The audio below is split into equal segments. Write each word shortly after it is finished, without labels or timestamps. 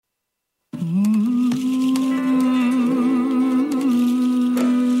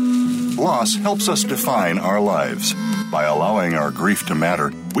Loss helps us define our lives. By allowing our grief to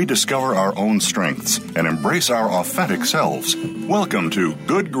matter, we discover our own strengths and embrace our authentic selves. Welcome to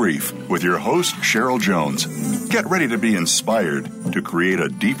Good Grief with your host, Cheryl Jones. Get ready to be inspired to create a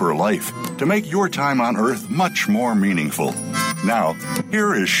deeper life, to make your time on Earth much more meaningful. Now,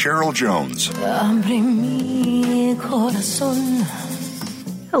 here is Cheryl Jones.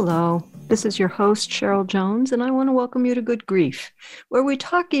 Hello, this is your host, Cheryl Jones, and I want to welcome you to Good Grief, where we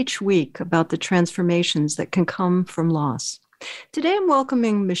talk each week about the transformations that can come from loss. Today I'm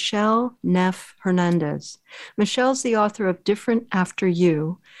welcoming Michelle Neff Hernandez. Michelle's the author of Different After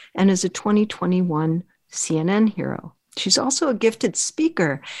You and is a 2021 CNN hero. She's also a gifted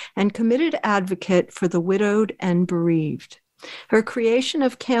speaker and committed advocate for the widowed and bereaved. Her creation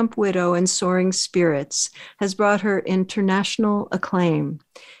of Camp Widow and Soaring Spirits has brought her international acclaim.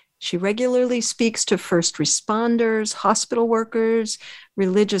 She regularly speaks to first responders, hospital workers,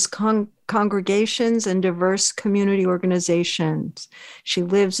 religious congregations, and diverse community organizations. She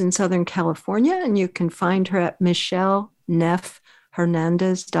lives in Southern California, and you can find her at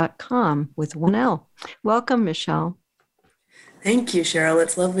michelleneffhernandez.com with one L. Welcome, Michelle. Thank you, Cheryl.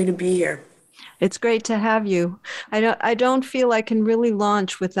 It's lovely to be here. It's great to have you. I don't feel I can really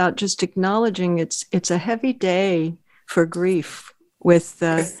launch without just acknowledging it's a heavy day for grief with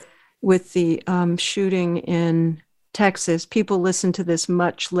the shooting in Texas. People listen to this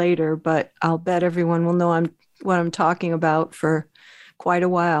much later, but I'll bet everyone will know what I'm talking about for quite a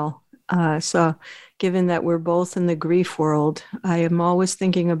while. So given that we're both in the grief world, I am always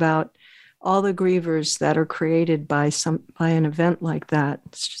thinking about all the grievers that are created by an event like that.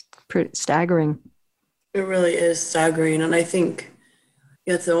 It's just pretty staggering. It really is staggering. And I think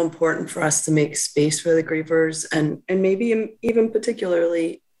it's so important for us to make space for the grievers and maybe even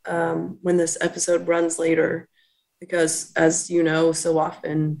particularly when this episode runs later, because as you know, so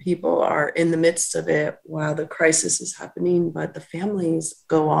often people are in the midst of it while the crisis is happening, but the families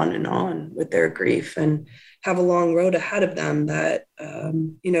go on and on with their grief and have a long road ahead of them that,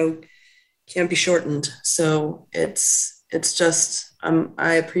 can't be shortened. So it's just,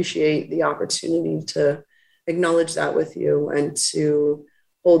 I appreciate the opportunity to acknowledge that with you and to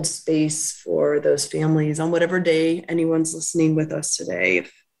hold space for those families on whatever day anyone's listening with us today.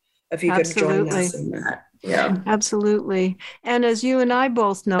 If you could join us in that. Yeah, absolutely. And as you and I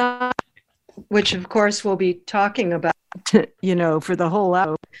both know, which of course we'll be talking about, for the whole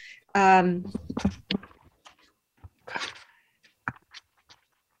hour.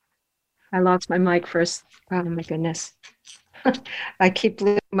 I lost my mic first. Oh my goodness. I keep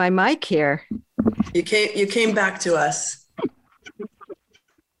losing my mic here. You came back to us.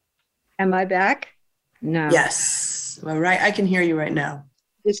 Am I back? No. Yes. All right. I can hear you right now.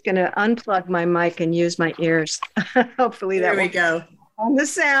 Just going to unplug my mic and use my ears. Hopefully that there we go. On the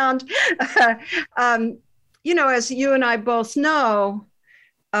sound. As you and I both know,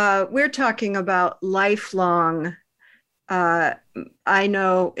 we're talking about lifelong. I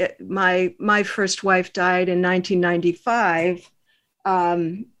know my first wife died in 1995.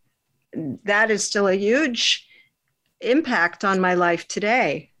 That is still a huge impact on my life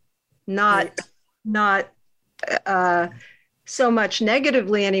today. Not so much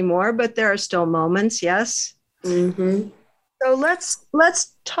negatively anymore, but there are still moments. Yes. Mm-hmm. So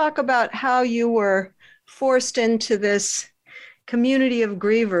let's talk about how you were forced into this community of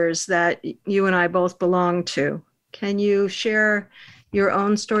grievers that you and I both belong to. Can you share your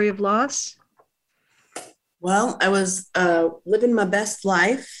own story of loss? Well, I was living my best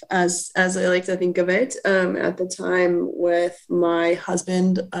life, as I like to think of it, at the time with my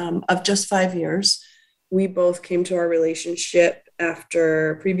husband of just 5 years. We both came to our relationship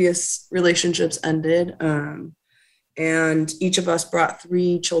after previous relationships ended, and each of us brought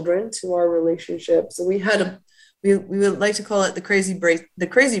 3 children to our relationship. So we had we would like to call it the crazy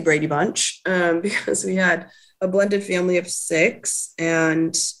Brady Bunch, because we had a blended family of 6,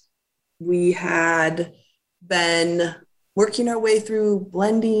 and we had been working our way through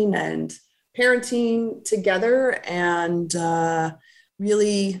blending and parenting together, and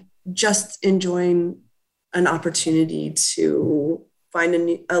really just enjoying an opportunity to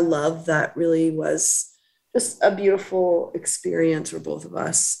find a love that really was just a beautiful experience for both of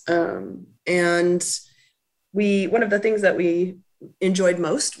us. And one of the things that we enjoyed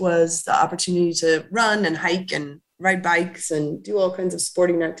most was the opportunity to run and hike and ride bikes and do all kinds of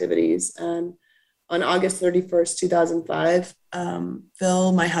sporting activities. And on August 31st, 2005,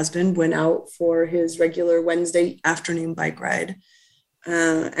 Phil, my husband, went out for his regular Wednesday afternoon bike ride.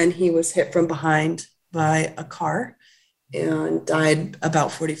 And he was hit from behind by a car and died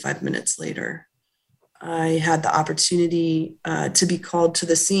about 45 minutes later. I had the opportunity to be called to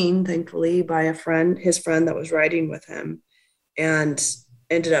the scene, thankfully, by his friend that was riding with him, and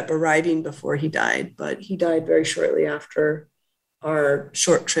ended up arriving before he died. But he died very shortly after our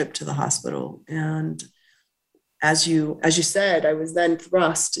short trip to the hospital. And as you said, I was then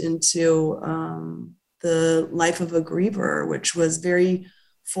thrust into the life of a griever, which was very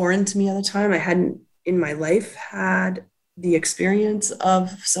foreign to me at the time. I hadn't in my life had the experience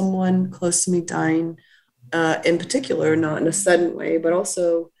of someone close to me dying, in particular, not in a sudden way, but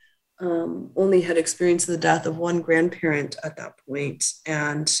also only had experienced the death of one grandparent at that point.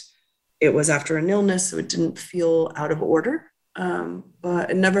 And it was after an illness, so it didn't feel out of order. But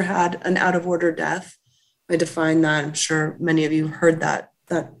I never had an out of order death. I define that. I'm sure many of you heard that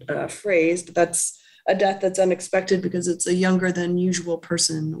phrase, but that's a death that's unexpected because it's a younger than usual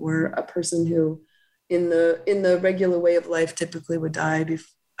person, or a person who in the regular way of life typically would die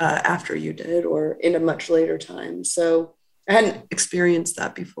after you did, or in a much later time. So I hadn't experienced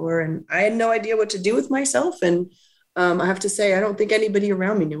that before, and I had no idea what to do with myself. And I have to say, I don't think anybody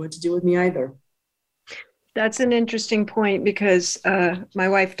around me knew what to do with me either. That's an interesting point, because my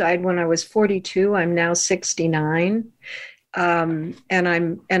wife died when I was 42. I'm now 69. And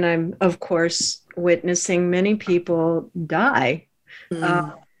I'm of course witnessing many people die.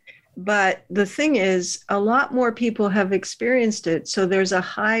 But the thing is, a lot more people have experienced it. So there's a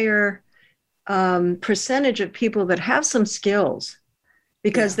higher percentage of people that have some skills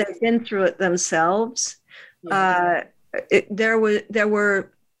because they've been through it themselves. There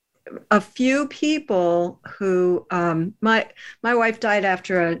were a few people who, my wife died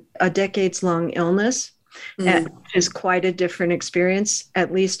after a decades-long illness, and which is quite a different experience,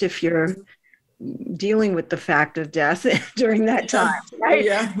 at least if you're dealing with the fact of death during that time. Right?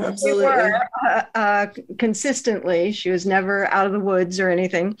 Yeah, absolutely. Consistently, she was never out of the woods or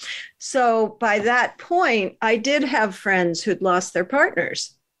anything. So by that point, I did have friends who'd lost their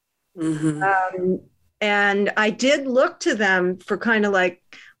partners. And I did look to them for kind of like,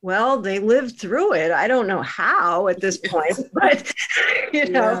 well, they lived through it. I don't know how at this point, but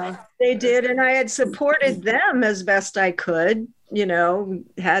they did. And I had supported them as best I could.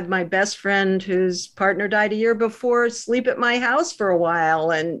 Had my best friend whose partner died a year before sleep at my house for a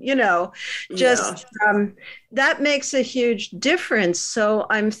while. And, that makes a huge difference. So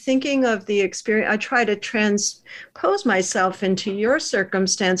I'm thinking of the experience. I try to transpose myself into your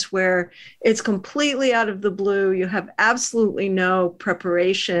circumstance where it's completely out of the blue. You have absolutely no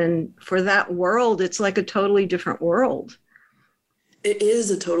preparation for that world. It's like a totally different world. It is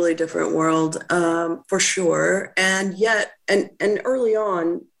a totally different world, for sure. And yet, and early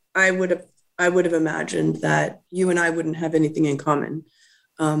on, I would have imagined that you and I wouldn't have anything in common,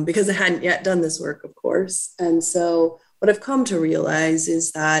 because I hadn't yet done this work, of course. And so what I've come to realize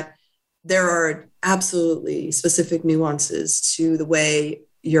is that there are absolutely specific nuances to the way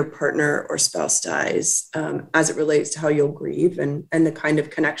your partner or spouse dies, as it relates to how you'll grieve and the kind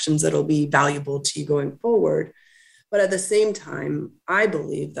of connections that'll be valuable to you going forward. But at the same time, I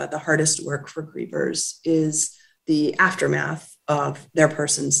believe that the hardest work for grievers is the aftermath of their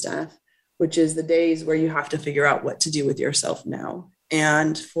person's death, which is the days where you have to figure out what to do with yourself now.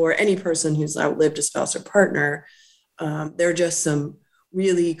 And for any person who's outlived a spouse or partner, there are just some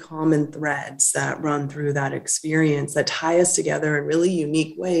really common threads that run through that experience that tie us together in really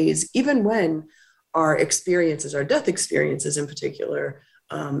unique ways, even when our experiences, our death experiences in particular,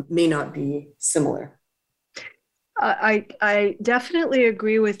 may not be similar. I definitely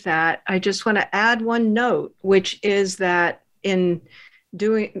agree with that. I just want to add one note, which is that in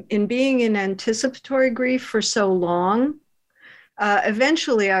being in anticipatory grief for so long,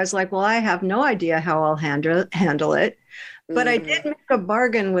 eventually I was like, well, I have no idea how I'll handle it. But I did make a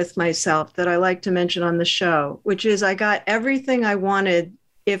bargain with myself that I like to mention on the show, which is I got everything I wanted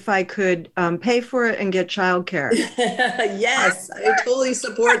if I could pay for it and get childcare. Yes, I totally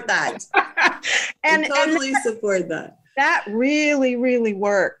support that. Support that. That really, really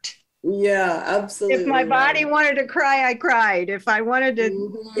worked. Yeah, absolutely. If my body wanted to cry, I cried. If I wanted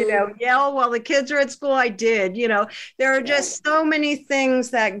to, yell while the kids are at school, I did. There are just so many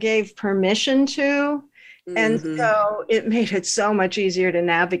things that gave permission to. And so it made it so much easier to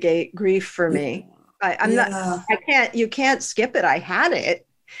navigate grief for me. You can't skip it. I had it.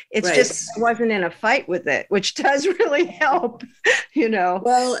 It's just, I wasn't in a fight with it, which does really help,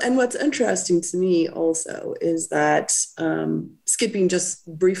 Well, and what's interesting to me also is that, skipping just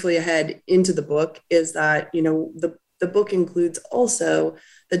briefly ahead into the book, is that, the book includes also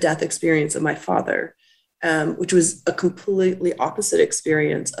the death experience of my father, which was a completely opposite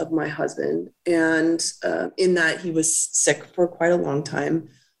experience of my husband. And in that he was sick for quite a long time,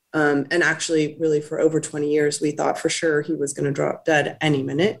 And actually, really, for over 20 years, we thought for sure he was going to drop dead any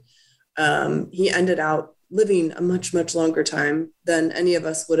minute. He ended out living a much, much longer time than any of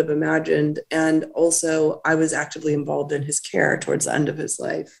us would have imagined. And also, I was actively involved in his care towards the end of his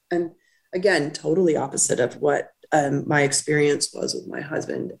life. And again, totally opposite of what my experience was with my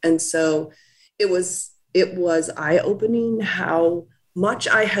husband. And so it was eye-opening how much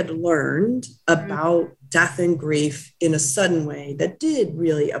I had learned about death and grief in a sudden way that did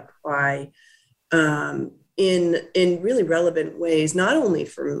really apply in really relevant ways, not only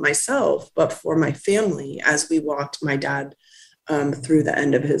for myself, but for my family as we walked my dad through the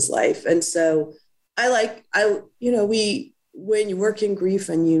end of his life. And so when you work in grief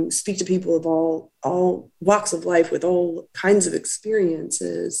and you speak to people of all walks of life with all kinds of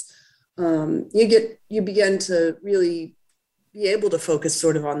experiences, you begin to really be able to focus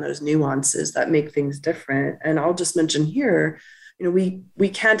sort of on those nuances that make things different. And I'll just mention here, we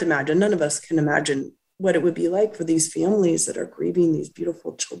can't imagine, none of us can imagine what it would be like for these families that are grieving these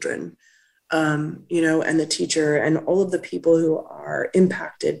beautiful children, and the teacher and all of the people who are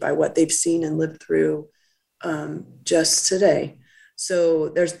impacted by what they've seen and lived through just today. So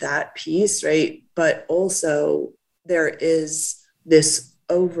there's that piece, right? But also there is this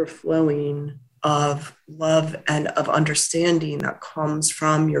overflowing of love and of understanding that comes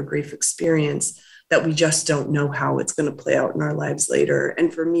from your grief experience that we just don't know how it's going to play out in our lives later.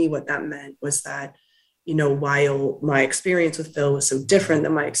 And for me, what that meant was that, while my experience with Phil was so different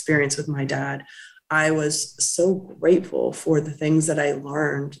than my experience with my dad, I was so grateful for the things that I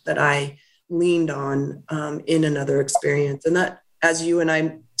learned, that I leaned on in another experience. And that, as you and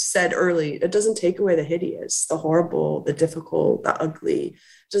I said early, it doesn't take away the hideous, the horrible, the difficult, the ugly.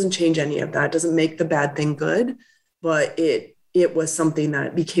 It doesn't change any of that. It doesn't make the bad thing good, but it was something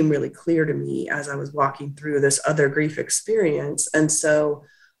that became really clear to me as I was walking through this other grief experience. And so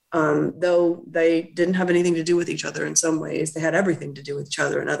though they didn't have anything to do with each other in some ways, they had everything to do with each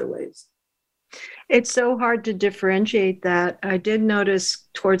other in other ways. It's so hard to differentiate that. I did notice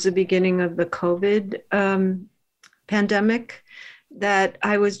towards the beginning of the COVID pandemic that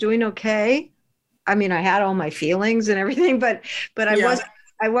I was doing okay. I mean, I had all my feelings and everything, but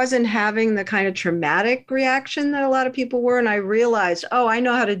I wasn't having the kind of traumatic reaction that a lot of people were. And I realized, I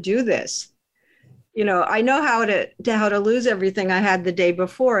know how to do this. I know how to lose everything I had the day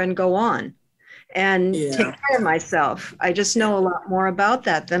before and go on and take care of myself. I just know a lot more about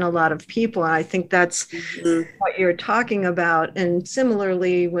that than a lot of people. And I think that's what you're talking about. And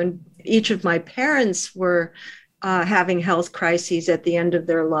similarly, when each of my parents were having health crises at the end of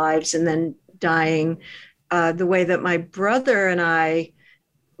their lives and then dying, the way that my brother and I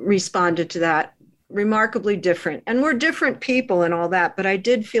responded to that, remarkably different. And we're different people and all that, but I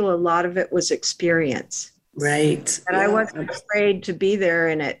did feel a lot of it was experience. Right. And I wasn't afraid to be there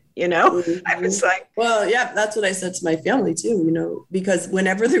in it, I was like, well, yeah, that's what I said to my family too, because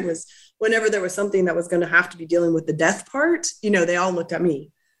whenever there was something that was going to have to be dealing with the death part, they all looked at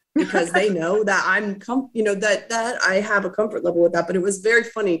me because they know that that I have a comfort level with that. But it was very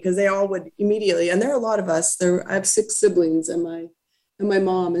funny because they all would immediately, and there are a lot of us I have 6 siblings and my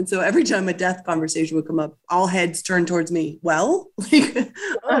mom. And so every time a death conversation would come up, all heads turned towards me. Well, we're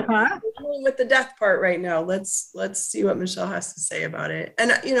dealing with the death part right now. Let's see what Michelle has to say about it.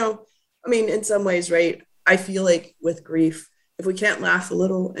 And, in some ways, right, I feel like with grief, if we can't laugh a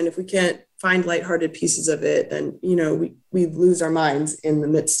little and if we can't find lighthearted pieces of it, then, we lose our minds in the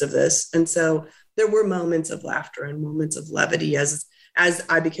midst of this. And so there were moments of laughter and moments of levity as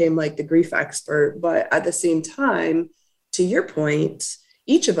I became like the grief expert. But at the same time, to your point,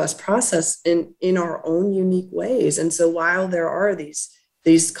 each of us process in our own unique ways. And so while there are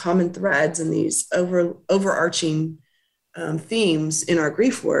these common threads and these overarching themes in our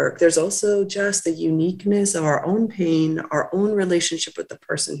grief work, there's also just the uniqueness of our own pain, our own relationship with the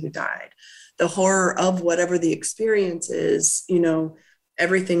person who died, the horror of whatever the experience is,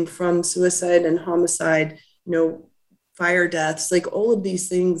 everything from suicide and homicide, fire deaths, like all of these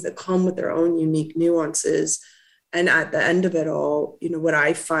things that come with their own unique nuances. And at the end of it all, what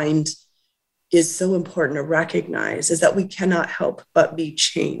I find is so important to recognize is that we cannot help but be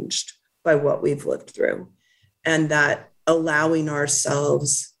changed by what we've lived through. And that allowing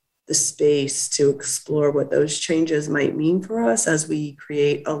ourselves the space to explore what those changes might mean for us as we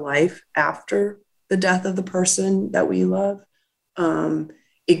create a life after the death of the person that we love,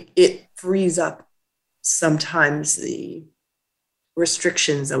 it frees up sometimes the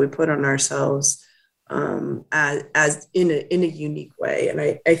restrictions that we put on ourselves as in a unique way. And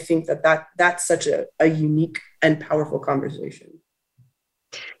I think that's such a unique and powerful conversation.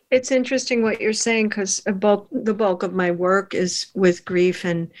 It's interesting what you're saying, because the bulk of my work is with grief,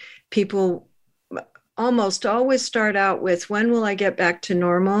 and people almost always start out with, when will I get back to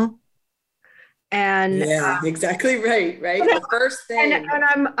normal? And yeah, exactly right. The first thing.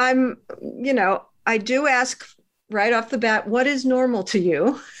 And I'm, I do ask right off the bat, what is normal to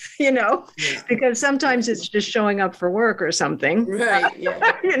you? Yeah. Because sometimes it's just showing up for work or something. Right.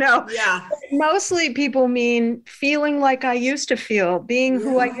 Yeah. Yeah. Mostly people mean feeling like I used to feel, being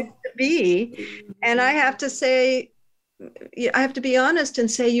who I used to be. And I have to say, I have to be honest and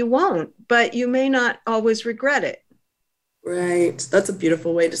say you won't, but you may not always regret it. Right. That's a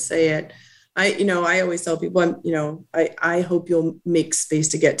beautiful way to say it. I always tell people, I hope you'll make space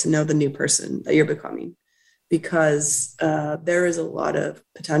to get to know the new person that you're becoming, because there is a lot of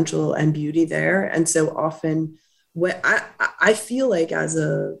potential and beauty there. And so often when I feel like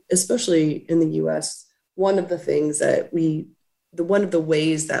especially in the US, one of the things that one of the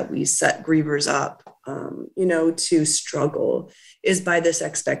ways that we set grievers up, to struggle is by this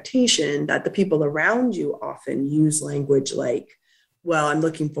expectation that the people around you often use language like, well, I'm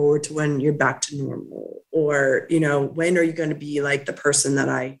looking forward to when you're back to normal, or, when are you going to be like the person that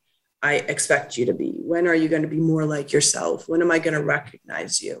I expect you to be? When are you going to be more like yourself? When am I going to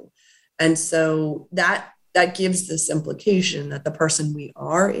recognize you? And so that gives this implication that the person we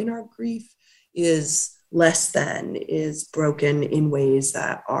are in our grief is less than, is broken in ways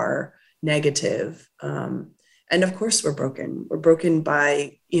that are negative. And of course we're broken. We're broken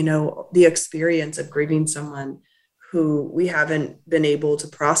by, the experience of grieving someone who we haven't been able to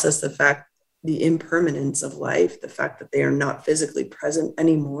process the impermanence of life, the fact that they are not physically present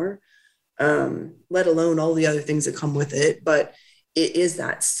anymore, let alone all the other things that come with it. But it is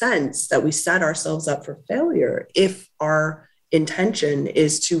that sense that we set ourselves up for failure if our intention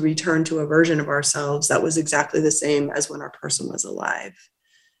is to return to a version of ourselves that was exactly the same as when our person was alive.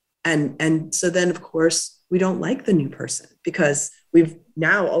 And so then, of course, we don't like the new person because we've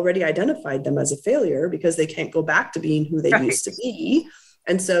now already identified them as a failure because they can't go back to being who they used to be.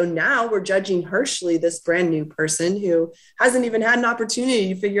 And so now we're judging harshly this brand new person who hasn't even had an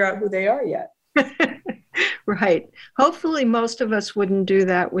opportunity to figure out who they are yet. Right. Hopefully most of us wouldn't do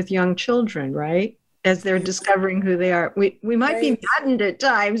that with young children, right? As they're discovering who they are. We might be maddened at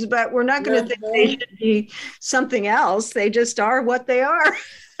times, but we're not going to think they should be something else. They just are what they are.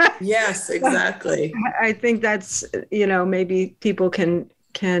 Yes, exactly. I think that's, maybe people can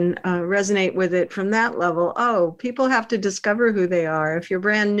resonate with it from that level. Oh, people have to discover who they are. If you're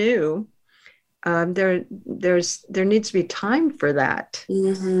brand new, there needs to be time for that.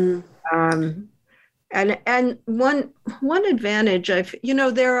 Mm-hmm. And one advantage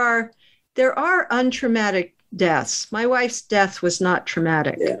there are untraumatic deaths. My wife's death was not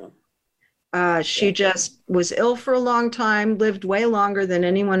traumatic. She just was ill for a long time, lived way longer than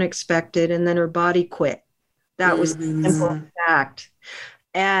anyone expected, and then her body quit. That was the simple fact.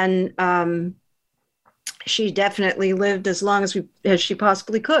 And she definitely lived as long as she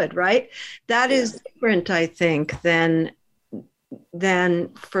possibly could, right? That is different, I think, than,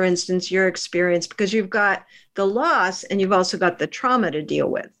 for instance, your experience, because you've got the loss and you've also got the trauma to deal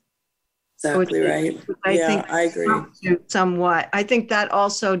with. Exactly right. I think I agree. Somewhat. I think that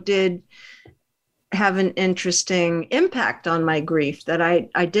also did have an interesting impact on my grief, that I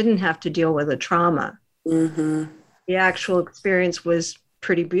didn't have to deal with a trauma. Mm-hmm. The actual experience was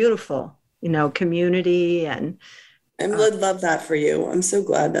pretty beautiful, community and I love that for you. I'm so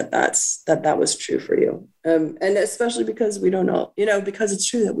glad that was true for you. And especially because we don't know, because it's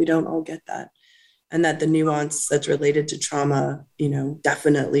true that we don't all get that. And that the nuance that's related to trauma,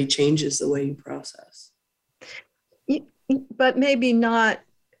 definitely changes the way you process. But maybe not,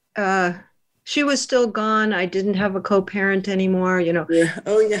 she was still gone. I didn't have a co-parent anymore, Yeah.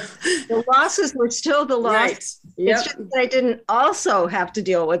 Oh, yeah. The losses were still the loss. Right. Yep. It's just that I didn't also have to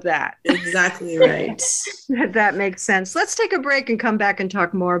deal with that. Exactly right. That makes sense. Let's take a break and come back and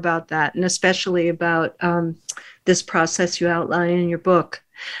talk more about that, and especially about this process you outline in your book.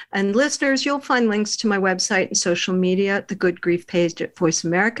 And listeners, you'll find links to my website and social media at the Good Grief page at Voice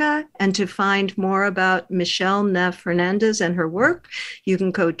America. And to find more about Michelle Neff Hernandez and her work, you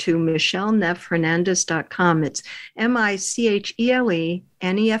can go to michelleneffhernandez.com. It's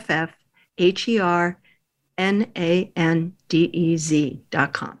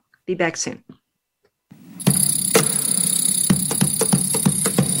MICHELENEFFHERNANDEZ.com. Be back soon.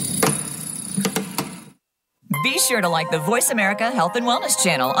 Be sure to like the Voice America Health and Wellness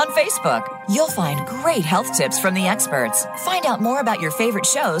channel on Facebook. You'll find great health tips from the experts. Find out more about your favorite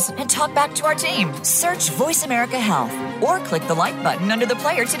shows and talk back to our team. Search Voice America Health or click the like button under the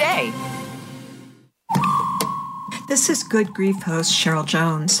player today. This is Good Grief host Cheryl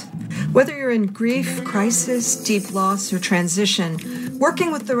Jones. Whether you're in grief, crisis, deep loss, or transition,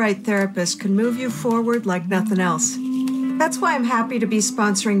 working with the right therapist can move you forward like nothing else. That's why I'm happy to be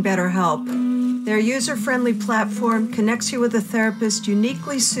sponsoring BetterHelp. Their user-friendly platform connects you with a therapist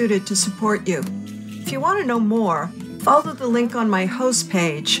uniquely suited to support you. If you want to know more, follow the link on my host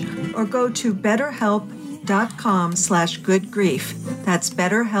page or go to betterhelp.com/goodgrief. That's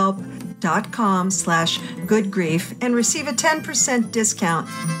betterhelp.com/goodgrief and receive a 10% discount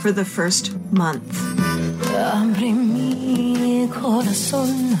for the first month.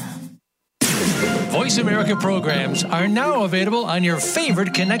 Voice America programs are now available on your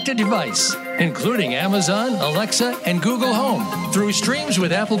favorite connected device, including Amazon, Alexa, and Google Home. Through streams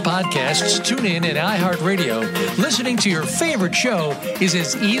with Apple Podcasts, TuneIn, and iHeartRadio, listening to your favorite show is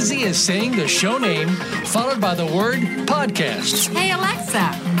as easy as saying the show name followed by the word podcast. Hey,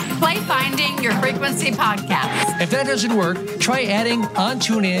 Alexa, play Finding Your Frequency podcast. If that doesn't work, try adding on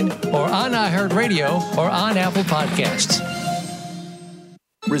TuneIn or on iHeartRadio or on Apple Podcasts.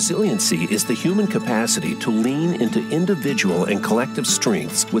 Resiliency is the human capacity to lean into individual and collective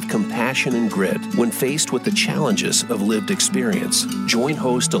strengths with compassion and grit when faced with the challenges of lived experience. Join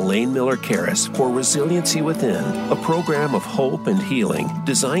host Elaine Miller-Karras for Resiliency Within, a program of hope and healing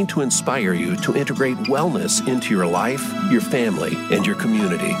designed to inspire you to integrate wellness into your life, your family, and your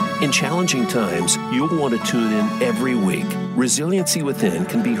community. In challenging times, you'll want to tune in every week. Resiliency Within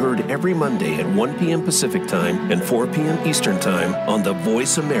can be heard every Monday at 1 p.m. Pacific Time and 4 p.m. Eastern Time on the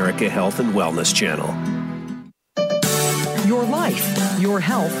Voice America Health and Wellness Channel. Your life, your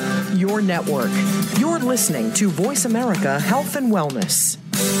health, your network. You're listening to Voice America Health and Wellness.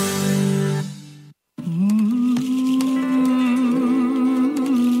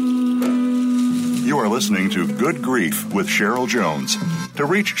 You are listening to Good Grief with Cheryl Jones. To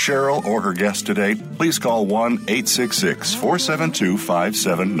reach Cheryl or her guest today, please call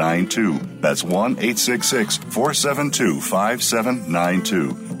 1-866-472-5792. That's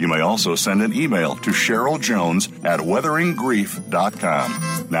 1-866-472-5792. You may also send an email to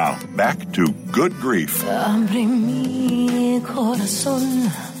CherylJones@weatheringgrief.com. Now, back to Good Grief.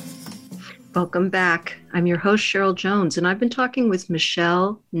 Welcome back. I'm your host, Cheryl Jones, and I've been talking with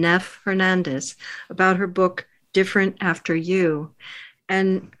Michelle Neff Hernandez about her book, Different After You.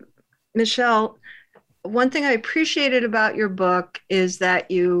 And Michelle, one thing I appreciated about your book is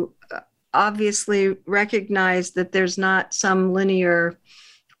that you obviously recognize that there's not some linear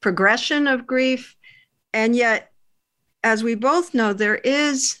progression of grief. And yet, as we both know,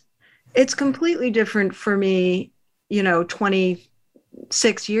 it's completely different for me,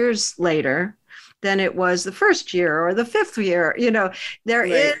 26 years later than it was the first year or the fifth year.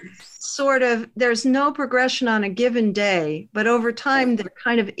 There's no progression on a given day, but over time there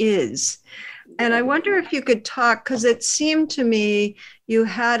kind of is. And I wonder if you could talk, because it seemed to me you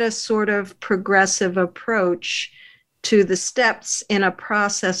had a sort of progressive approach to the steps in a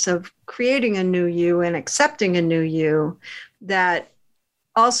process of creating a new you and accepting a new you that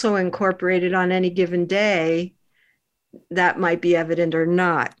also incorporated on any given day that might be evident or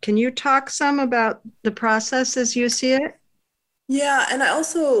not. Can you talk some about the process as you see it? Yeah, and I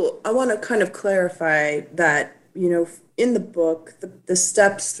want to kind of clarify that, in the book, the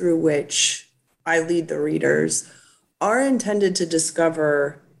steps through which I lead the readers are intended to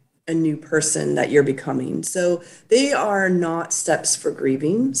discover a new person that you're becoming. So they are not steps for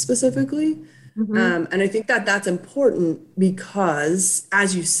grieving specifically. Mm-hmm. And I think that that's important because,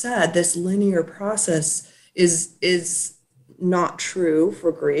 as you said, this linear process is not true for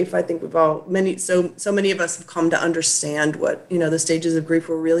grief. I think so many of us have come to understand what, the stages of grief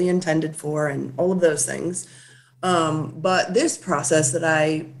were really intended for and all of those things. But this process that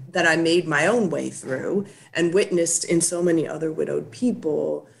I made my own way through and witnessed in so many other widowed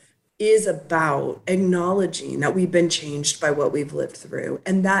people is about acknowledging that we've been changed by what we've lived through.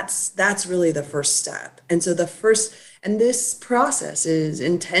 And that's really the first step. And so this process is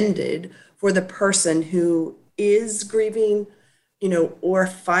intended for the person who is grieving, or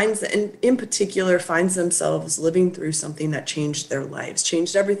in particular finds themselves living through something that changed their lives,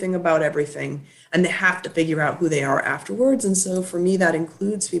 changed everything about everything, and they have to figure out who they are afterwards. And so for me, that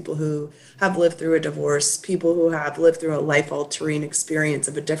includes people who have lived through a divorce, people who have lived through a life-altering experience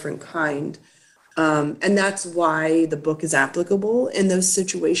of a different kind. And that's why the book is applicable in those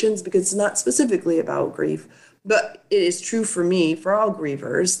situations, because it's not specifically about grief. But it is true for me, for all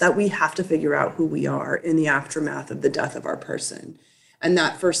grievers, that we have to figure out who we are in the aftermath of the death of our person. And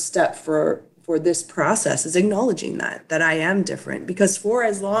that first step for this process is acknowledging that I am different. Because for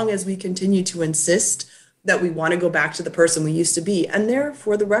as long as we continue to insist that we want to go back to the person we used to be, and there,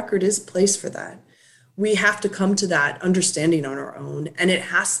 for the record, is a place for that. we have to come to that understanding on our own. And it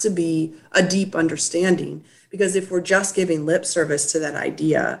has to be a deep understanding, because if we're just giving lip service to that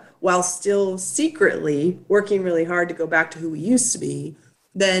idea while still secretly working really hard to go back to who we used to be,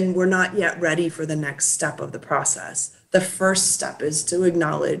 then we're not yet ready for the next step of the process. The first step is to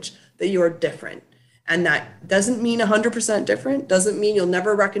acknowledge that you're different. And that doesn't mean 100% different, doesn't mean you'll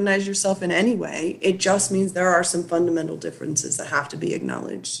never recognize yourself in any way. It just means there are some fundamental differences that have to be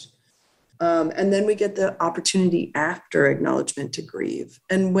acknowledged. And then we get the opportunity after acknowledgement to grieve.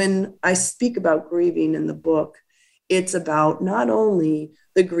 And when I speak about grieving in the book, it's about not only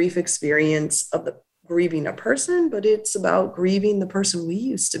the grief experience of the grieving a person, but it's about grieving the person we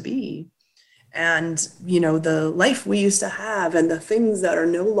used to be. And, you know, the life we used to have and the things that are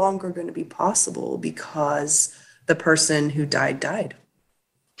no longer going to be possible because the person who died.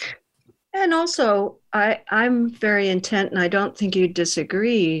 And also, I'm very intent, and I don't think you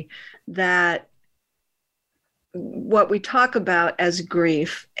disagree, that what we talk about as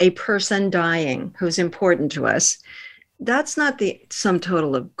grief, a person dying who's important to us, that's not the sum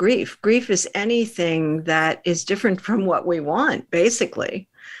total of grief. Grief is anything that is different from what we want, basically.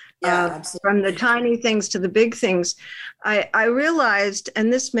 Yeah, from the tiny things to the big things. I realized,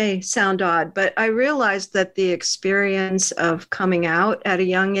 and this may sound odd, but I realized that the experience of coming out at a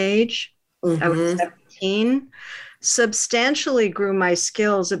young age, I was 17, substantially grew my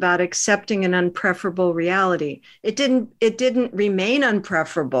skills about accepting an unpreferable reality. It didn't remain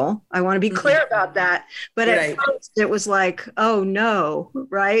unpreferable. I want to be clear about that. But at first it was like, oh no,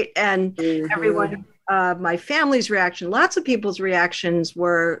 right? And everyone, my family's reaction, lots of people's reactions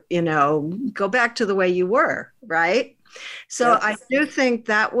were, you know, go back to the way you were, right? So I do think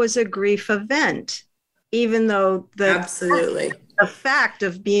that was a grief event, even though the fact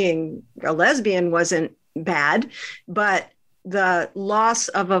of being a lesbian wasn't bad, but the loss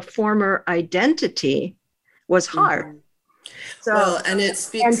of a former identity was hard. So, well, and it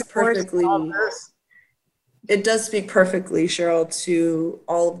speaks perfectly. It does speak perfectly, Cheryl, to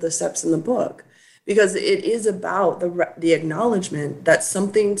all of the steps in the book, because it is about the acknowledgement that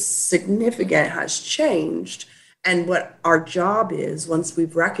something significant has changed, and what our job is once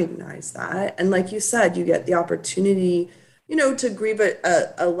we've recognized that. And like you said, you get the opportunity, you know, to grieve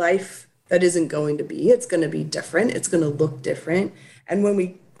a life that isn't going to be. It's going to be different. It's going to look different. And when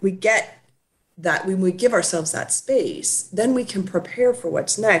we get that, when we give ourselves that space, then we can prepare for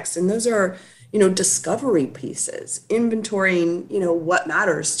what's next. And those are, you know, discovery pieces, inventorying, you know, what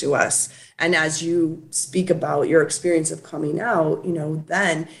matters to us. And as you speak about your experience of coming out, you know,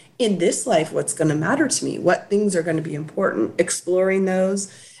 then in this life, what's going to matter to me? What things are going to be important? Exploring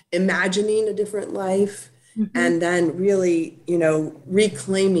those, imagining a different life. And then really, you know,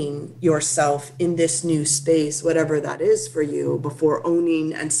 reclaiming yourself in this new space, whatever that is for you, before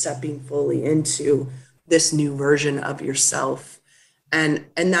owning and stepping fully into this new version of yourself. And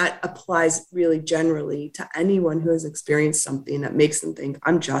that applies really generally to anyone who has experienced something that makes them think,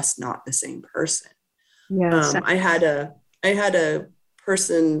 I'm just not the same person. Yes. I had a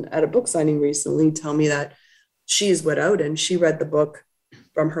person at a book signing recently tell me that she is widowed and she read the book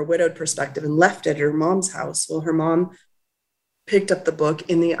from her widowed perspective and left it at her mom's house. Well, her mom picked up the book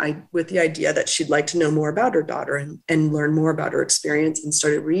with the idea that she'd like to know more about her daughter and learn more about her experience, and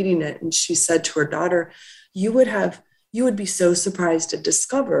started reading it. And she said to her daughter, you would be so surprised to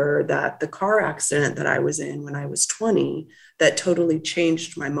discover that the car accident that I was in when I was 20, that totally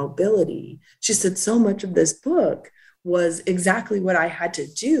changed my mobility. She said, so much of this book was exactly what I had to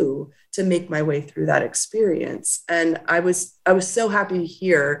do to make my way through that experience. And I was so happy to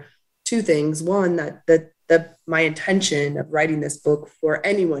hear two things. One, that my intention of writing this book for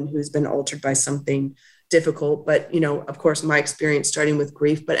anyone who's been altered by something difficult, but, you know, of course, my experience starting with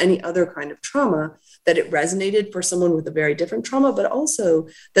grief, but any other kind of trauma, that it resonated for someone with a very different trauma, but also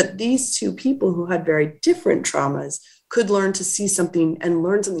that these two people who had very different traumas could learn to see something and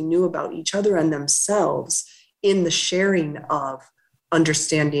learn something new about each other and themselves in the sharing of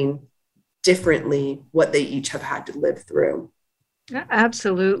understanding differently what they each have had to live through.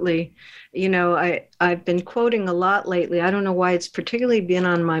 Absolutely. You know, I've been quoting a lot lately. I don't know why it's particularly been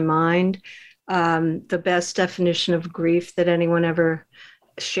on my mind. The best definition of grief that anyone ever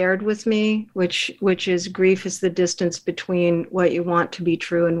shared with me, which is grief is the distance between what you want to be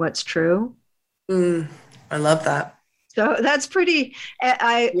true and what's true. I love that. So that's pretty,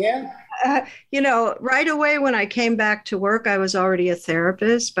 you know, right away when I came back to work, I was already a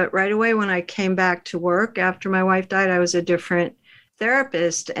therapist, but right away when I came back to work after my wife died, I was a different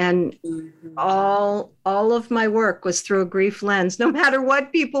therapist. And all of my work was through a grief lens, no matter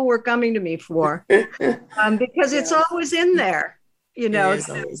what people were coming to me for, because it's always in there. There's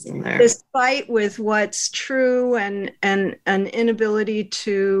always in there. This fight with what's true and an inability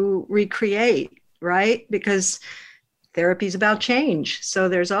to recreate, right? Because therapy is about change. So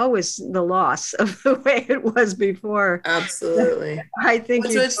there's always the loss of the way it was before. Absolutely. I think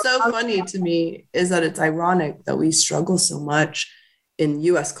what's so funny to me is that it's ironic that we struggle so much in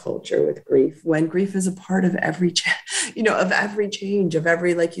US culture with grief, when grief is a part of every change, of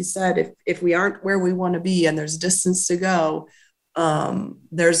every, like you said, if we aren't where we want to be and there's distance to go,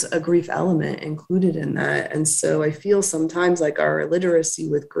 there's a grief element included in that. And so I feel sometimes like our illiteracy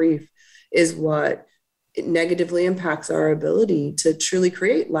with grief is what it negatively impacts our ability to truly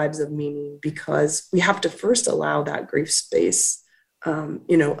create lives of meaning, because we have to first allow that grief space,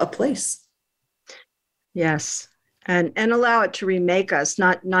 a place. Yes. And allow it to remake us,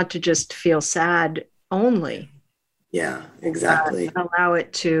 not to just feel sad only. Yeah, exactly. Allow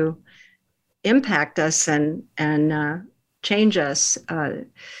it to impact us and change us. A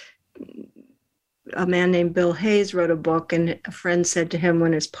man named Bill Hayes wrote a book, and a friend said to him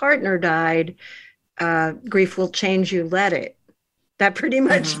when his partner died, grief will change you, let it. That pretty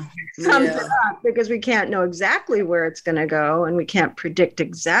much sums it up, because we can't know exactly where it's going to go, and we can't predict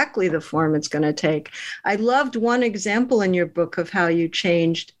exactly the form it's going to take. I loved one example in your book of how you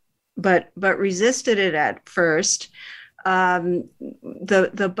changed, but resisted it at first.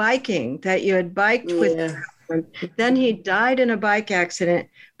 The biking, that you had biked with. Then he died in a bike accident,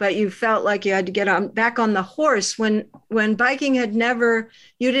 but you felt like you had to get back on the horse when biking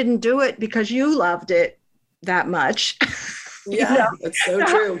you didn't do it because you loved it that much. Yeah, that's so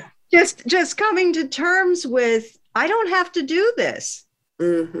true. Just coming to terms with, I don't have to do this.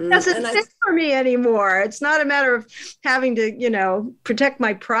 It doesn't fit for me anymore. It's not a matter of having to, protect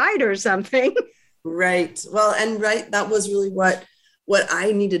my pride or something. Right. Well, that was really what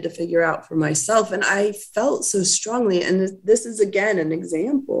I needed to figure out for myself. And I felt so strongly. And this is, again, an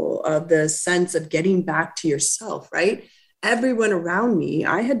example of the sense of getting back to yourself, right? Everyone around me,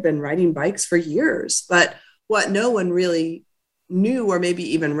 I had been riding bikes for years, but what no one really knew or maybe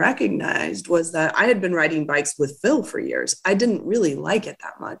even recognized was that I had been riding bikes with Phil for years. I didn't really like it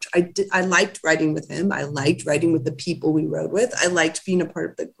that much. I liked riding with him. I liked riding with the people we rode with. I liked being a part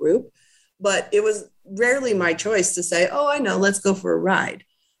of the group, but it was rarely my choice to say, oh, I know, let's go for a ride.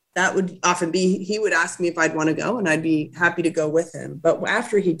 That would often be, he would ask me if I'd want to go, and I'd be happy to go with him. But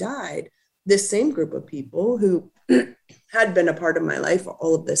after he died, this same group of people who had been a part of my life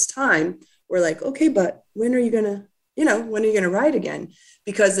all of this time were like, okay, but when are you going to ride again?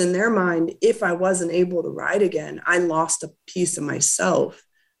 Because in their mind, if I wasn't able to ride again, I lost a piece of myself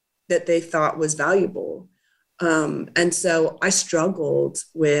that they thought was valuable. And so I struggled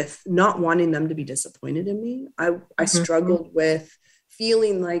with not wanting them to be disappointed in me. I struggled with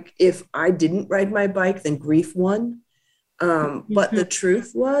feeling like if I didn't ride my bike, then grief won. But the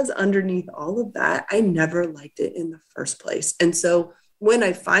truth was, underneath all of that, I never liked it in the first place. And so when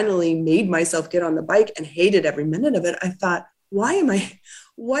I finally made myself get on the bike and hated every minute of it, I thought, why am I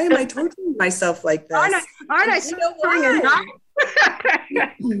torturing myself like this? Aren't I suffering?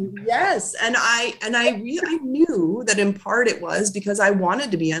 Yes. And I knew that in part it was because I wanted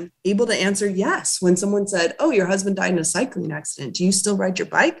to be able to answer yes. When someone said, oh, your husband died in a cycling accident, do you still ride your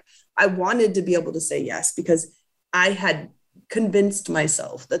bike? I wanted to be able to say yes, because I had convinced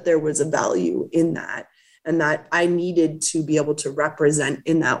myself that there was a value in that, and that I needed to be able to represent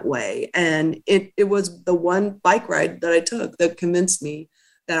in that way. And it was the one bike ride that I took that convinced me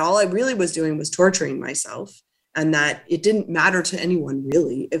that all I really was doing was torturing myself, and that it didn't matter to anyone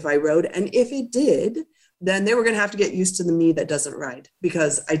really if I rode. And if it did, then they were going to have to get used to the me that doesn't ride,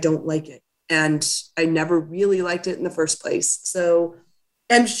 because I don't like it. And I never really liked it in the first place. So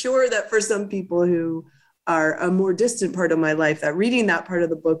I'm sure that for some people who are a more distant part of my life, that reading that part of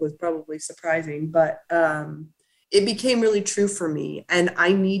the book was probably surprising, but it became really true for me. And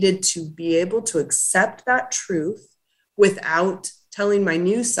I needed to be able to accept that truth without telling my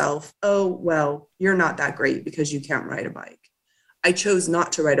new self, oh, well, you're not that great because you can't ride a bike. I chose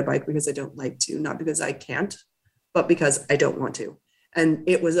not to ride a bike because I don't like to, not because I can't, but because I don't want to. And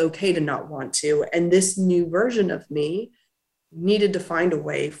it was okay to not want to. And this new version of me needed to find a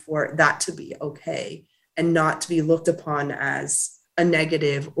way for that to be okay, and not to be looked upon as a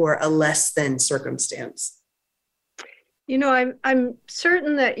negative or a less than circumstance. I'm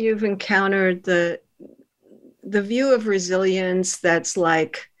certain that you've encountered the view of resilience that's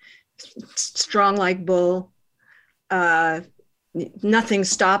like strong like bull. Nothing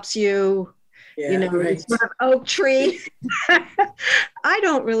stops you. Yeah, right. It's sort of oak tree. I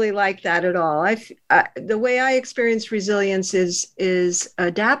don't really like that at all. The way I experience resilience is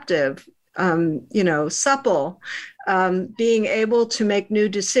adaptive. Supple, being able to make new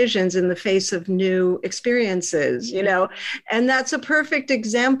decisions in the face of new experiences, and that's a perfect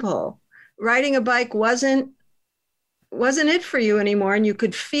example. Riding a bike wasn't it for you anymore, and you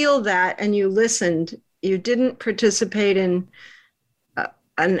could feel that, and you listened. You didn't participate in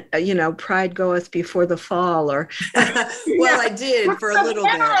pride goeth before the fall, or well, I did for a little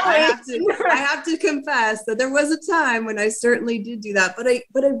bit. I have to confess that there was a time when I certainly did do that, but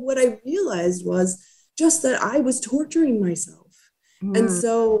what I realized was just that I was torturing myself. And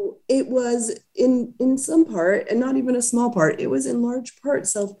so it was in some part, and not even a small part, it was in large part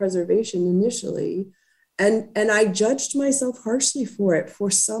self-preservation initially. And I judged myself harshly for it for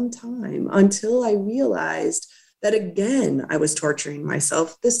some time, until I realized that, again, I was torturing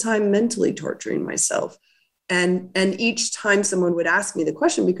myself, this time mentally torturing myself. And each time someone would ask me the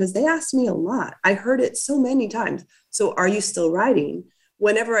question, because they asked me a lot, I heard it so many times. So are you still riding?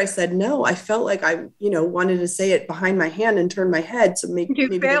 Whenever I said no, I felt like I, wanted to say it behind my hand and turn my head to make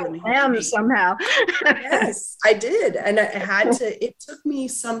you failed them somehow. Yes, I did. And it took me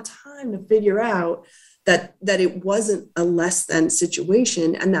some time to figure out that it wasn't a less than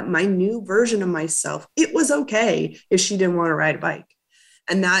situation, and that my new version of myself, it was okay if she didn't want to ride a bike.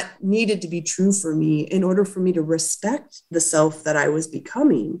 And that needed to be true for me in order for me to respect the self that I was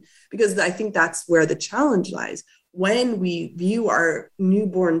becoming, because I think that's where the challenge lies. When we view our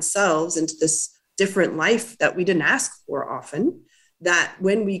newborn selves into this different life that we didn't ask for often, that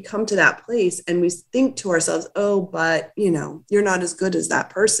when we come to that place and we think to ourselves, oh, but, you're not as good as that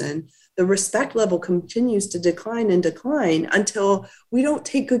person, the respect level continues to decline until we don't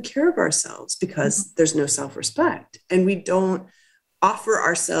take good care of ourselves, because there's no self-respect, and we don't offer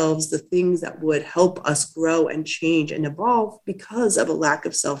ourselves the things that would help us grow and change and evolve because of a lack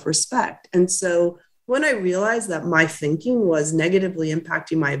of self-respect. And so when I realized that my thinking was negatively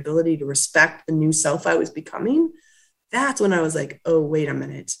impacting my ability to respect the new self I was becoming, that's when I was like, oh, wait a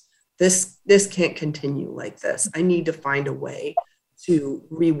minute, this can't continue like this. I need to find a way to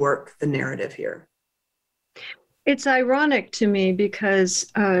rework the narrative here. It's ironic to me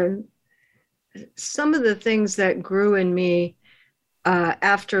because some of the things that grew in me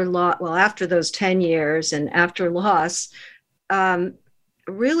after those 10 years and after loss,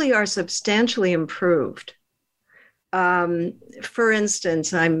 really are substantially improved. For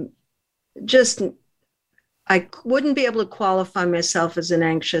instance, I wouldn't be able to qualify myself as an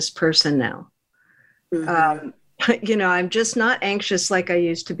anxious person now. Mm-hmm. I'm just not anxious like I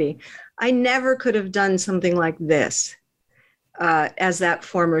used to be. I never could have done something like this as that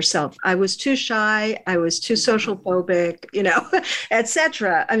former self. I was too shy. I was too social phobic,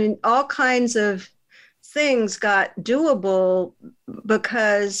 etc. I mean, all kinds of things got doable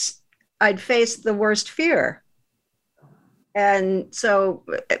because I'd faced the worst fear. And so,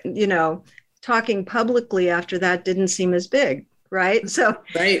 talking publicly after that didn't seem as big, right? So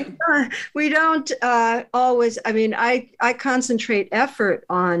right. We don't always, I concentrate effort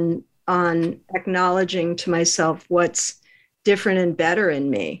on acknowledging to myself what's different and better in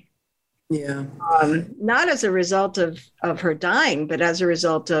me. Yeah. Not as a result of her dying, but as a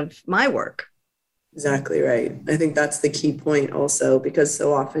result of my work. Exactly right. I think that's the key point also, because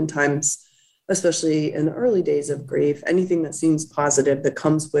so oftentimes, especially in the early days of grief, anything that seems positive that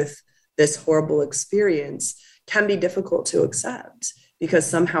comes with this horrible experience can be difficult to accept, because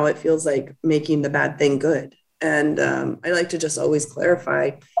somehow it feels like making the bad thing good. And I like to just always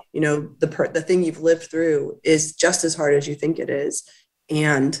clarify, the thing you've lived through is just as hard as you think it is.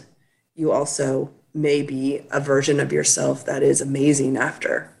 And you also may be a version of yourself that is amazing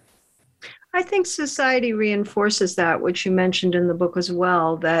after. I think society reinforces that, which you mentioned in the book as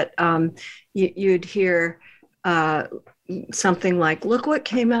well, that you'd hear something like, look what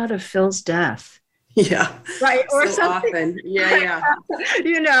came out of Phil's death. Yeah. Right. Or so something. Often.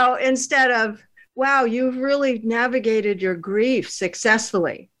 Yeah. Instead of, wow, you've really navigated your grief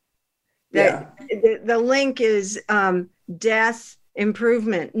successfully. That the link is death,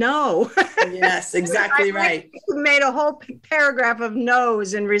 improvement. No. Yes, exactly right. Made a whole paragraph of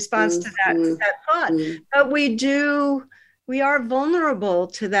no's in response to that thought. But we are vulnerable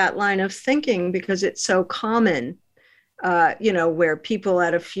to that line of thinking because it's so common, where people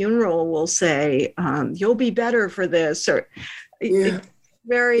at a funeral will say, you'll be better for this, or you'll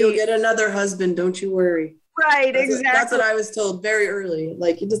get another husband, don't you worry. Right, exactly. That's what I was told very early.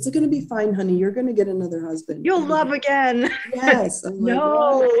 Like, it's going to be fine, honey. You're going to get another husband. You'll love again. Yes. I'm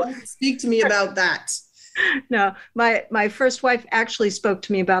no. like, speak to me about that. No, my first wife actually spoke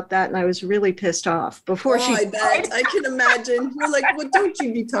to me about that, and I was really pissed off before she. I bet. I can imagine. You're like, well, don't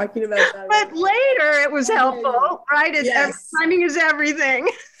you be talking about that. But later it was helpful, right? Timing is everything.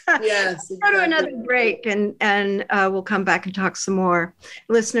 Yes. Exactly. Go to another break, and we'll come back and talk some more.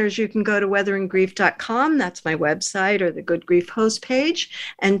 Listeners, you can go to weatheringgrief.com. That's my website, or the Good Grief host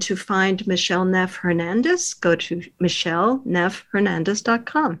page. And to find Michelle Neff Hernandez, go to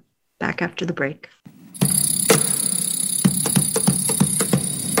michelleneffhernandez.com. Back after the break.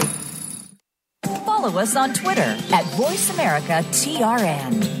 Follow us on Twitter at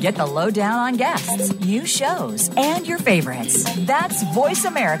VoiceAmericaTRN. Get the lowdown on guests, new shows, and your favorites. That's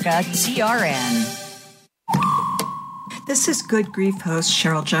VoiceAmericaTRN. This is Good Grief host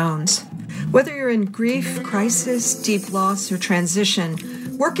Cheryl Jones. Whether you're in grief, crisis, deep loss, or transition,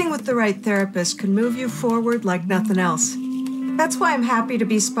 working with the right therapist can move you forward like nothing else. That's why I'm happy to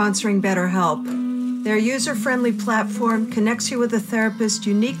be sponsoring BetterHelp. Their user-friendly platform connects you with a therapist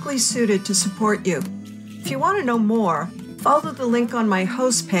uniquely suited to support you. If you want to know more, follow the link on my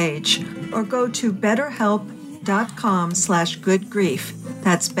host page or go to betterhelp.com/goodgrief.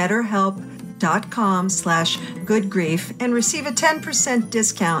 That's betterhelp.com/goodgrief and receive a 10%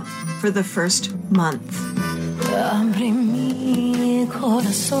 discount for the first month.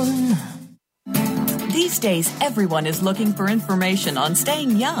 These days, everyone is looking for information on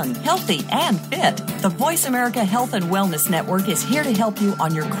staying young, healthy, and fit. The Voice America Health and Wellness Network is here to help you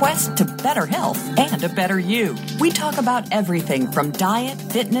on your quest to better health and a better you. We talk about everything from diet,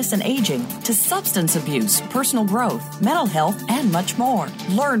 fitness, and aging to substance abuse, personal growth, mental health, and much more.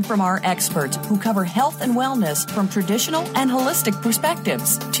 Learn from our experts who cover health and wellness from traditional and holistic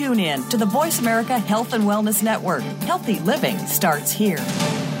perspectives. Tune in to the Voice America Health and Wellness Network. Healthy living starts here.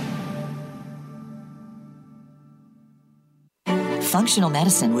 Functional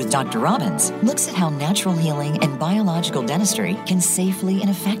Medicine with Dr. Robbins looks at how natural healing and biological dentistry can safely and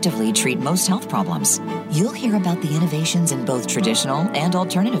effectively treat most health problems. You'll hear about the innovations in both traditional and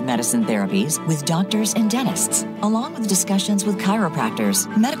alternative medicine therapies with doctors and dentists, along with discussions with chiropractors,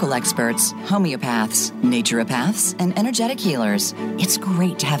 medical experts, homeopaths, naturopaths, and energetic healers. It's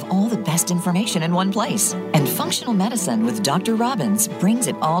great to have all the best information in one place. And Functional Medicine with Dr. Robbins brings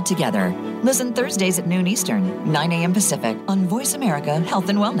it all together. Listen Thursdays at noon Eastern, 9 a.m. Pacific on Voice America Health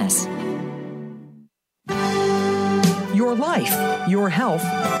and Wellness. Your life, your health,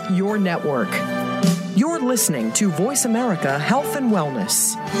 your network. You're listening to Voice America Health and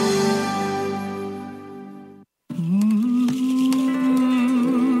Wellness.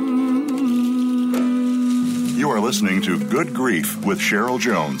 You are listening to Good Grief with Cheryl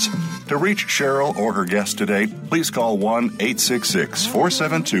Jones. To reach Cheryl or her guest today, please call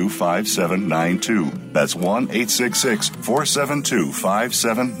 1-866-472-5792. That's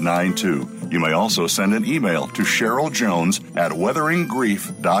 1-866-472-5792. You may also send an email to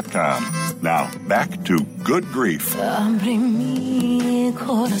CherylJones@weatheringgrief.com. Now, back to Good Grief.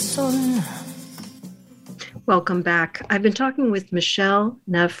 Welcome back. I've been talking with Michelle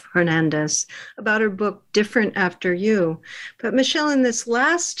Neff Hernandez about her book, Different After You. But Michelle, in this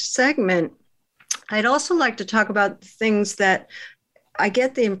last segment, I'd also like to talk about things that I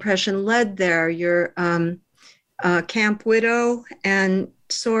get the impression led there. Your Camp Widow and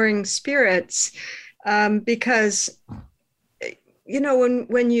Soaring Spirits, because, you know,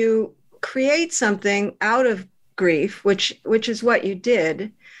 when you create something out of grief, which is what you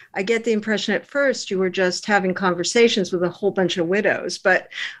did, I get the impression at first you were just having conversations with a whole bunch of widows, but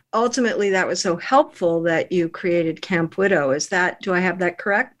ultimately that was so helpful that you created Camp Widow. Do I have that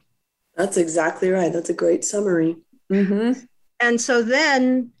correct? That's exactly right. That's a great summary. Mm-hmm. And so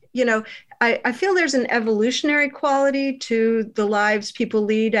then, you know, I feel there's an evolutionary quality to the lives people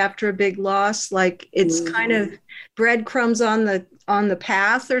lead after a big loss. Like it's kind of breadcrumbs on the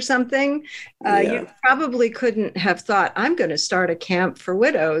path or something. You probably couldn't have thought, I'm going to start a camp for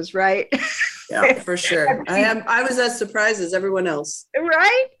widows, right? Yeah, for sure. I was as surprised as everyone else.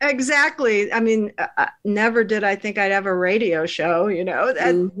 Right? Exactly. I mean, never did I think I'd have a radio show, you know, or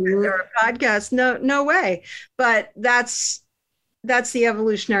a podcast. No way. But that's the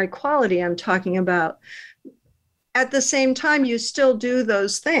evolutionary quality I'm talking about. At the same time, you still do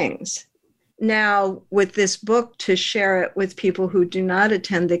those things. Now, with this book, to share it with people who do not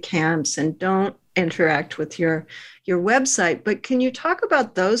attend the camps and don't interact with your website. But can you talk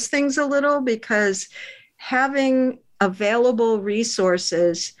about those things a little? Because having available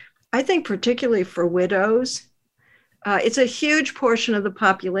resources, I think particularly for widows, it's a huge portion of the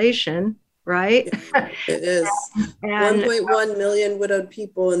population, right? It is. 1.1 million widowed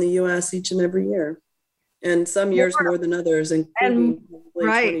people in the U.S. each and every year. And some years more than others, including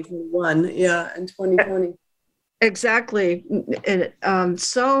right. 2021. Yeah, and 2020. Exactly.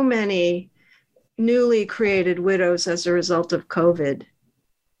 So many newly created widows as a result of COVID,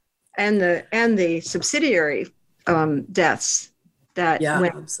 and the subsidiary deaths that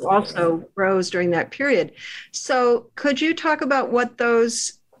also rose during that period. So could you talk about what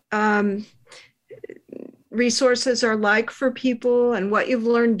those resources are like for people and what you've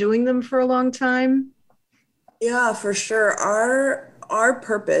learned doing them for a long time? Yeah, for sure. Our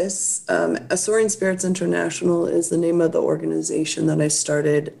purpose, Soaring Spirits International, is the name of the organization that I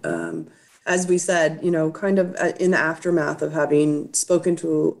started. As we said, kind of in the aftermath of having spoken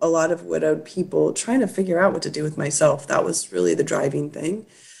to a lot of widowed people, trying to figure out what to do with myself. That was really the driving thing.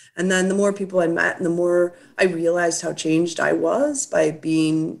 And then the more people I met and the more I realized how changed I was by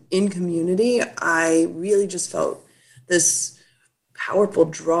being in community, I really just felt this powerful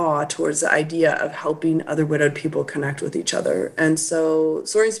draw towards the idea of helping other widowed people connect with each other. And so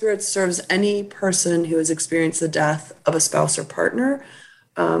Soaring Spirits serves any person who has experienced the death of a spouse or partner.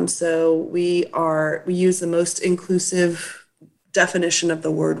 So we use the most inclusive definition of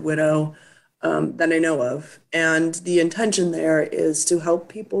the word widow that I know of. And the intention there is to help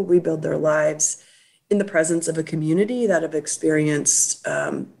people rebuild their lives in the presence of a community that have experienced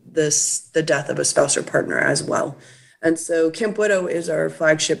the death of a spouse or partner as well. And so Camp Widow is our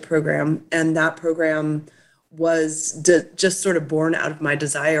flagship program, and that program was just sort of born out of my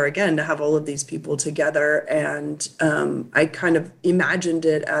desire, again, to have all of these people together. And I kind of imagined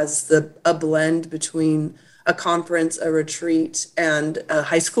it as a blend between a conference, a retreat, and a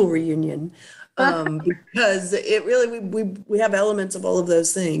high school reunion, because it really, we have elements of all of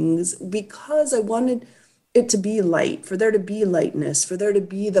those things, because I wanted it to be light, for there to be lightness, for there to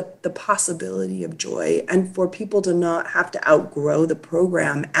be the possibility of joy, and for people to not have to outgrow the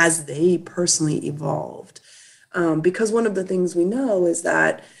program as they personally evolved. Because one of the things we know is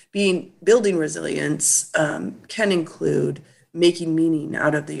that building resilience can include making meaning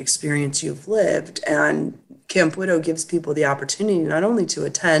out of the experience you've lived. And Camp Widow gives people the opportunity not only to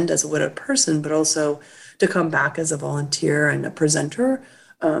attend as a widowed person, but also to come back as a volunteer and a presenter,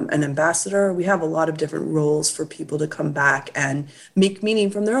 an ambassador. We have a lot of different roles for people to come back and make meaning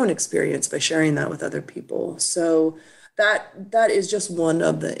from their own experience by sharing that with other people. So that is just one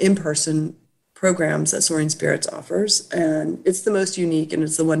of the in-person programs that Soaring Spirits offers. And it's the most unique, and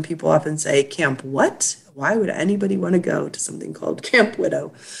it's the one people often say, Camp what? Why would anybody want to go to something called Camp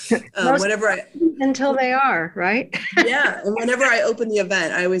Widow? Until they are, right? Yeah. And whenever I open the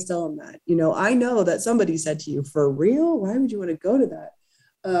event, I always tell them that, I know that somebody said to you, for real? Why would you want to go to that?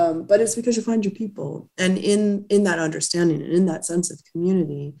 But it's because you find your people. And in that understanding and in that sense of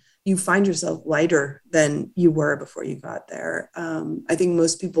community, you find yourself lighter than you were before you got there. I think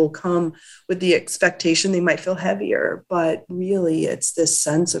most people come with the expectation they might feel heavier, but really it's this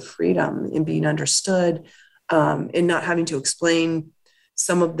sense of freedom in being understood, in not having to explain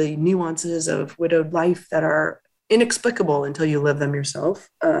some of the nuances of widowed life that are inexplicable until you live them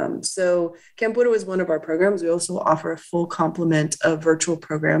yourself. So Camp Widow is one of our programs. We also offer a full complement of virtual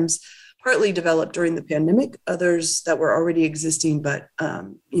programs, partly developed during the pandemic, others that were already existing, but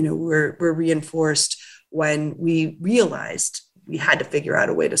were reinforced when we realized we had to figure out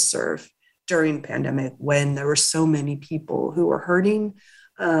a way to serve during pandemic, when there were so many people who were hurting,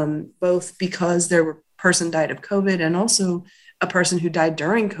 both because their person died of COVID and also a person who died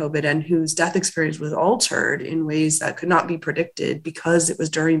during COVID and whose death experience was altered in ways that could not be predicted because it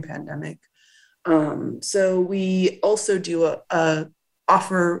was during pandemic. So we also do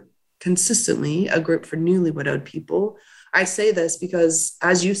offer consistently a group for newly widowed people. I say this because,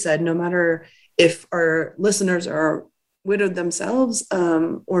 as you said, no matter if our listeners are widowed themselves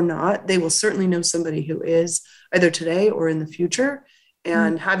or not, they will certainly know somebody who is, either today or in the future.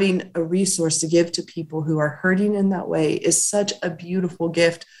 And having a resource to give to people who are hurting in that way is such a beautiful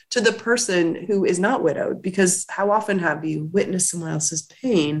gift to the person who is not widowed, because how often have you witnessed someone else's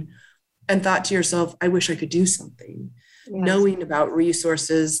pain and thought to yourself, I wish I could do something? Yes. Knowing about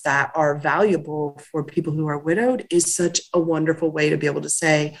resources that are valuable for people who are widowed is such a wonderful way to be able to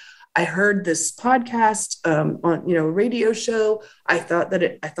say, I heard this podcast on a radio show. I thought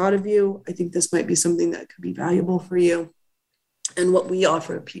of you. I think this might be something that could be valuable for you. And what we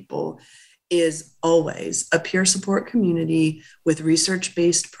offer people is always a peer support community with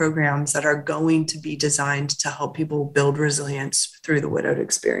research-based programs that are going to be designed to help people build resilience through the widowed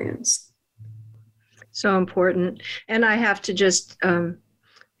experience. So important. And I have to just,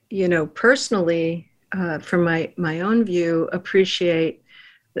 personally, from my own view, appreciate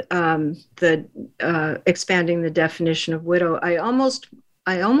the expanding the definition of widow. I almost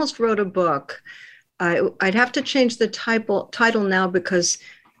wrote a book I'd have to change the title now because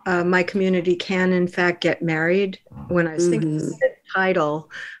my community can, in fact, get married. When I was thinking of the title,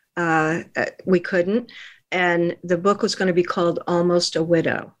 we couldn't. And the book was going to be called Almost a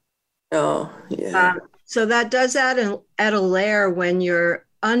Widow. Oh, yeah. So that does add a layer when you're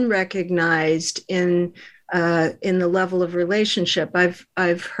unrecognized in the level of relationship.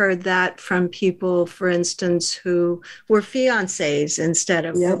 I've heard that from people, for instance, who were fiancés instead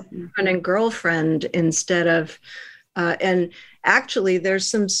of boyfriend and girlfriend instead of, and actually there's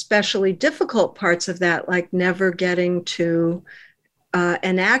some especially difficult parts of that, like never getting to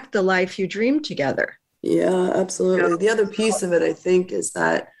enact the life you dreamed together. Yeah, absolutely. The other piece of it, I think, is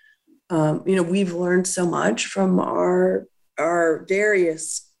that, we've learned so much from our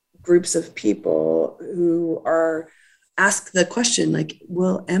various groups of people who are asked the question, like,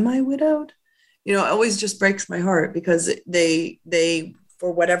 well, am I widowed? It always just breaks my heart because they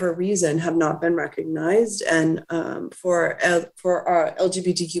for whatever reason have not been recognized. And for our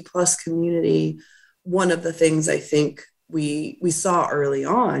LGBTQ plus community, one of the things I think we saw early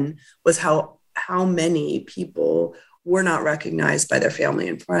on was how many people were not recognized by their family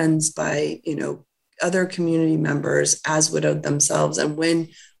and friends, by other community members as widowed themselves. And when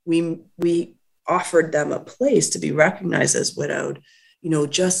we offered them a place to be recognized as widowed,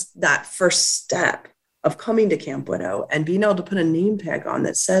 just that first step of coming to Camp Widow and being able to put a name tag on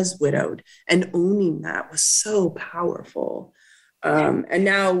that says widowed and owning that was so powerful. And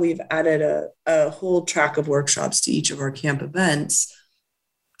now we've added a whole track of workshops to each of our camp events,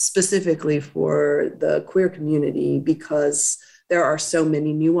 specifically for the queer community, because there are so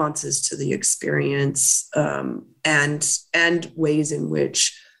many nuances to the experience, and ways in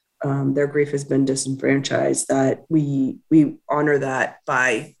which their grief has been disenfranchised, that we honor that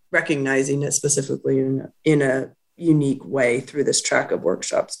by recognizing it specifically in a unique way through this track of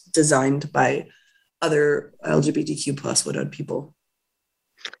workshops designed by other LGBTQ plus widowed people.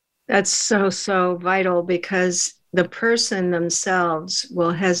 That's so vital, because the person themselves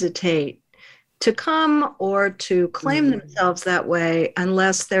will hesitate to come or to claim themselves that way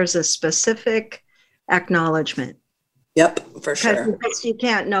unless there's a specific acknowledgement. Yep, for sure. Because you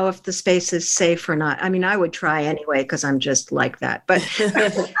can't know if the space is safe or not. I mean, I would try anyway because I'm just like that. But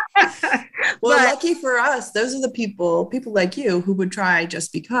well, lucky for us, those are the people like you who would try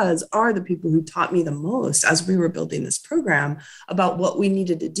just because are the people who taught me the most as we were building this program about what we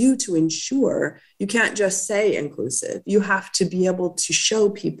needed to do to ensure you can't just say inclusive. You have to be able to show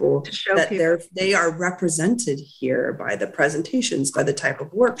people that they are represented here by the presentations, by the type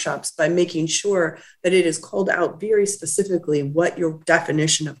of workshops, by making sure that it is called out very specifically what your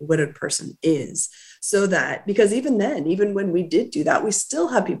definition of a widowed person is. So that, because even when we did do that, we still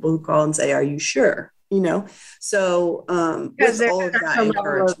have people who call and say, are you sure? So with all of that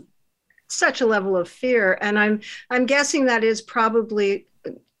encouragement. Such a level of fear. And I'm guessing that is probably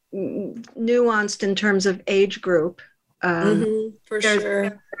nuanced in terms of age group. For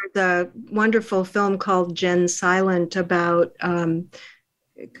sure. There's a wonderful film called Gen Silent about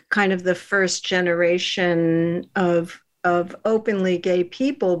kind of the first generation of openly gay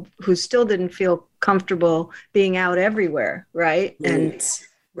people who still didn't feel comfortable being out everywhere, right? And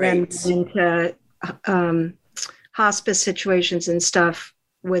into hospice situations and stuff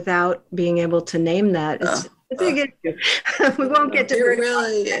without being able to name that. It's a big issue. We won't get to it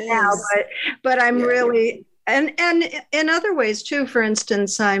really is now, but I'm really and in other ways too. For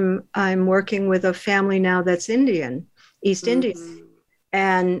instance, I'm working with a family now that's Indian, East Indian,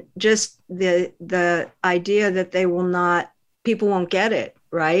 and just the idea that people won't get it,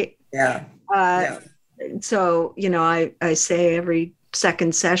 right? Yeah. So, I say every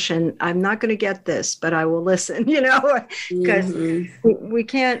second session, I'm not going to get this, but I will listen, because we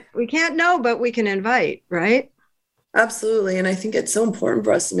can't know, but we can invite, right? Absolutely. And I think it's so important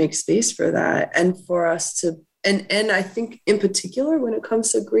for us to make space for that, and for us to, and I think in particular, when it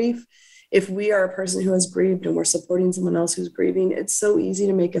comes to grief, if we are a person who has grieved and we're supporting someone else who's grieving, it's so easy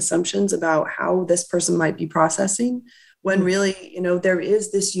to make assumptions about how this person might be processing, when really, there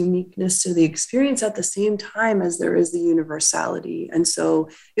is this uniqueness to the experience at the same time as there is the universality. And so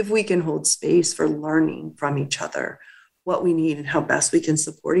if we can hold space for learning from each other what we need and how best we can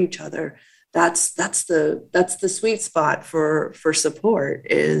support each other, that's the sweet spot for support,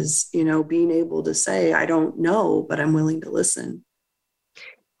 is, being able to say, I don't know, but I'm willing to listen.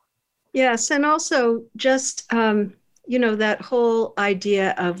 Yes. And also just, that whole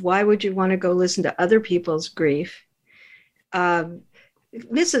idea of why would you want to go listen to other people's grief?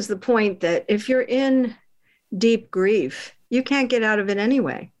 Misses the point that if you're in deep grief, you can't get out of it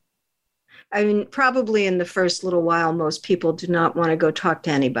anyway. I mean, probably in the first little while, most people do not want to go talk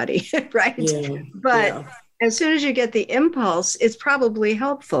to anybody, right? Yeah. But as soon as you get the impulse, it's probably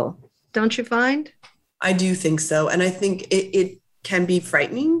helpful. Don't you find? I do think so. And I think it can be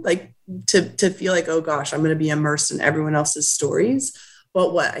frightening, like to feel like, oh gosh, I'm going to be immersed in everyone else's stories.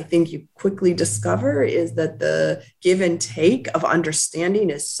 But what I think you quickly discover is that the give and take of understanding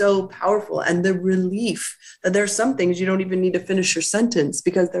is so powerful. And the relief that there's some things you don't even need to finish your sentence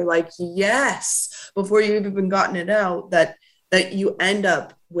because they're like, yes, before you've even gotten it out, that you end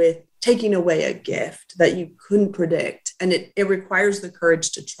up with taking away a gift that you couldn't predict. And it requires the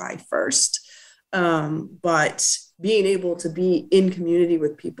courage to try first. But being able to be in community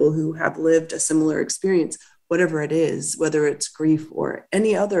with people who have lived a similar experience, whatever it is, whether it's grief or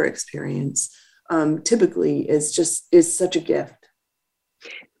any other experience, typically is such a gift.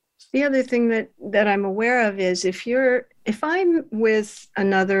 The other thing that I'm aware of is if I'm with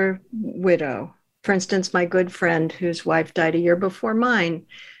another widow, for instance, my good friend whose wife died a year before mine,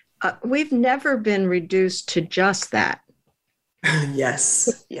 we've never been reduced to just that.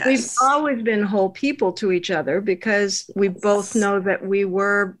 Yes. We've always been whole people to each other because we both know that we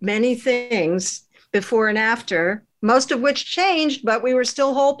were many things before and after, most of which changed, but we were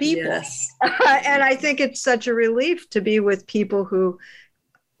still whole people. Yes. And I think it's such a relief to be with people who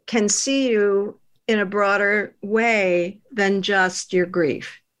can see you in a broader way than just your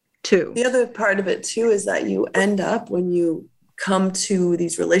grief, too. The other part of it, too, is that you end up, when you come to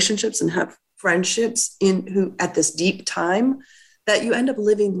these relationships and have friendships who at this deep time, that you end up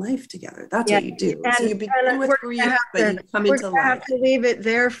living life together. That's what you do. So you begin with grief, but you come into life. We're going to have to leave it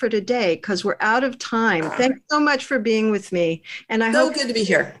there for today because we're out of time. Thanks so much for being with me. And I hope good to be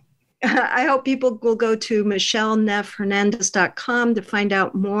here. I hope people will go to michelleneffhernandez.com to find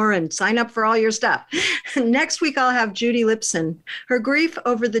out more and sign up for all your stuff. Next week, I'll have Judy Lipson. Her grief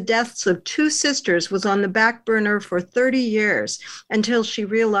over the deaths of two sisters was on the back burner for 30 years until she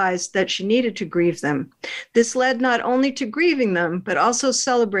realized that she needed to grieve them. This led not only to grieving them, but also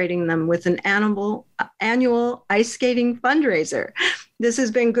celebrating them with an annual ice skating fundraiser. This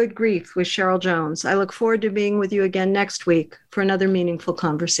has been Good Grief with Cheryl Jones. I look forward to being with you again next week for another meaningful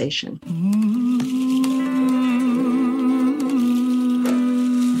conversation.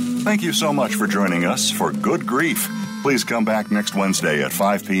 Thank you so much for joining us for Good Grief. Please come back next Wednesday at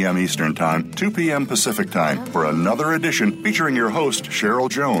 5 p.m. Eastern Time, 2 p.m. Pacific Time for another edition featuring your host,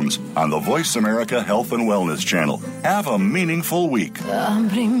 Cheryl Jones, on the Voice America Health and Wellness Channel. Have a meaningful week.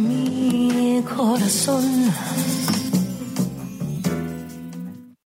 Abre mi corazón.